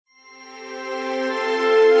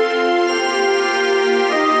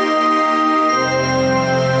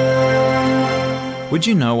Would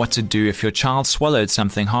you know what to do if your child swallowed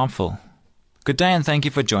something harmful? Good day and thank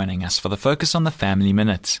you for joining us for the Focus on the Family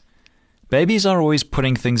Minute. Babies are always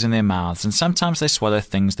putting things in their mouths, and sometimes they swallow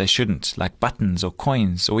things they shouldn't, like buttons or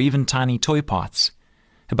coins or even tiny toy parts.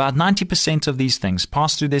 About 90% of these things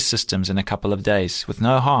pass through their systems in a couple of days with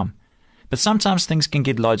no harm. But sometimes things can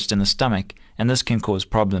get lodged in the stomach, and this can cause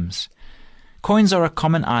problems. Coins are a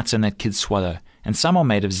common item that kids swallow, and some are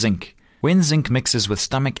made of zinc. When zinc mixes with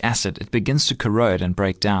stomach acid, it begins to corrode and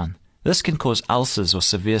break down. This can cause ulcers or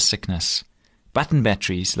severe sickness. Button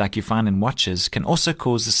batteries, like you find in watches, can also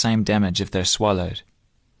cause the same damage if they're swallowed.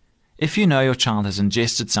 If you know your child has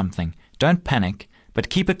ingested something, don't panic, but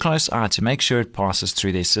keep a close eye to make sure it passes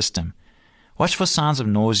through their system. Watch for signs of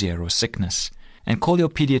nausea or sickness, and call your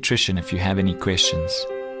pediatrician if you have any questions.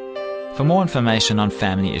 For more information on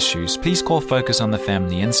family issues, please call Focus on the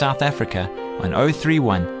Family in South Africa on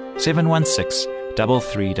 031 716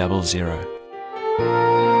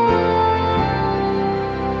 3300.